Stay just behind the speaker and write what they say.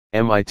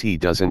MIT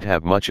doesn't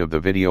have much of the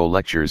video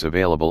lectures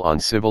available on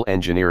civil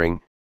engineering.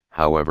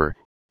 However,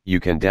 you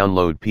can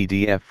download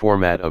PDF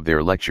format of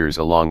their lectures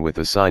along with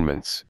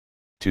assignments.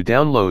 To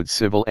download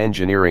civil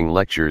engineering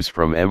lectures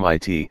from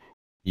MIT,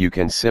 you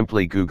can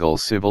simply Google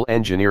Civil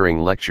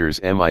Engineering Lectures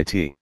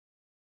MIT.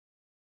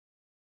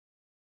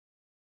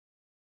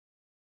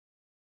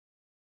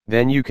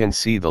 Then you can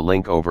see the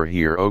link over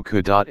here,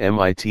 oka.mit.edu,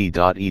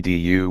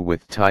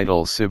 with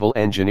title Civil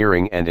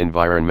Engineering and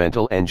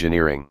Environmental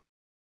Engineering.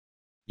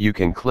 You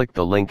can click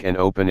the link and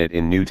open it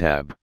in new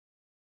tab.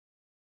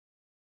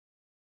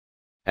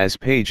 As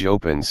page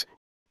opens,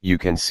 you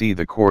can see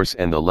the course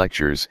and the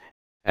lectures.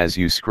 As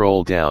you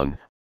scroll down,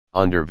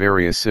 under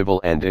various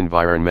civil and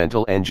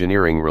environmental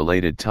engineering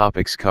related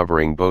topics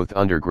covering both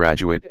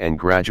undergraduate and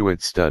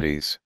graduate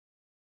studies.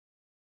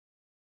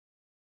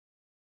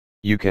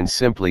 You can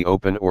simply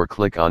open or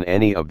click on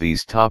any of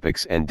these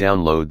topics and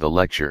download the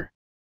lecture.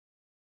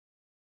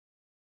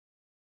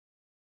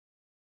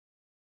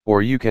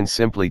 Or you can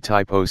simply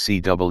type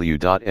ocw.mit.edu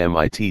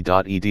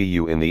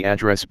in the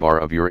address bar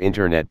of your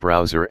internet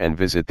browser and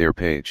visit their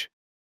page.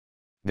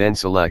 Then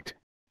select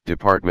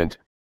Department,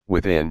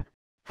 within,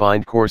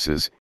 Find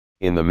Courses,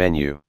 in the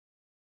menu.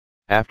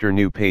 After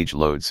new page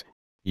loads,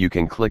 you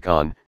can click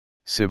on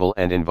Civil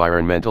and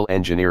Environmental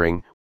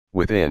Engineering,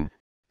 within,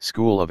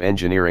 School of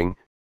Engineering,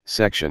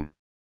 section.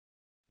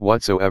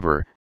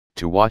 Whatsoever,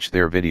 to watch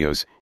their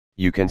videos,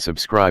 you can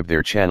subscribe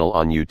their channel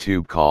on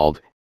YouTube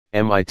called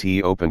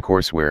MIT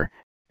OpenCourseWare,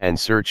 and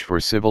search for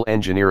civil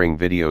engineering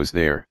videos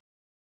there.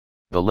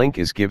 The link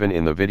is given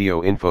in the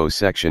video info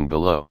section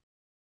below.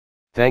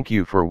 Thank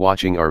you for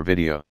watching our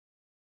video.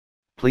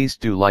 Please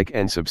do like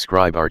and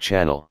subscribe our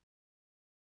channel.